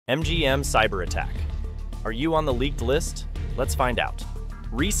MGM cyber attack. Are you on the leaked list? Let's find out.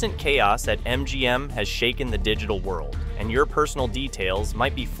 Recent chaos at MGM has shaken the digital world, and your personal details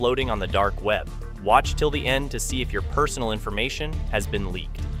might be floating on the dark web. Watch till the end to see if your personal information has been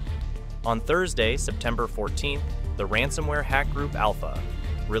leaked. On Thursday, September 14th, the ransomware hack group Alpha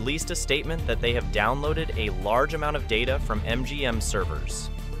released a statement that they have downloaded a large amount of data from MGM servers.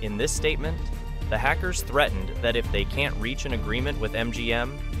 In this statement, the hackers threatened that if they can't reach an agreement with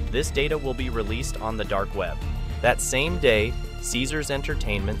MGM, this data will be released on the dark web. That same day, Caesars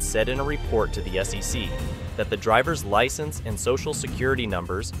Entertainment said in a report to the SEC that the driver's license and social security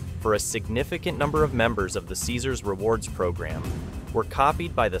numbers for a significant number of members of the Caesars Rewards program were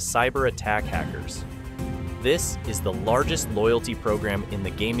copied by the cyber attack hackers. This is the largest loyalty program in the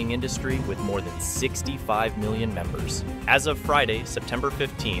gaming industry with more than 65 million members. As of Friday, September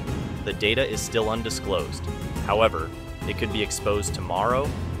 15th, the data is still undisclosed. However, it could be exposed tomorrow,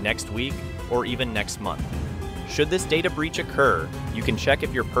 next week, or even next month. Should this data breach occur, you can check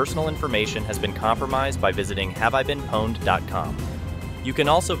if your personal information has been compromised by visiting haveibeenpwned.com. You can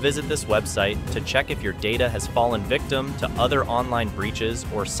also visit this website to check if your data has fallen victim to other online breaches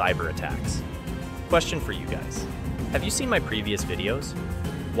or cyber attacks. Question for you guys. Have you seen my previous videos?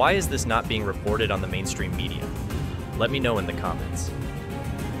 Why is this not being reported on the mainstream media? Let me know in the comments.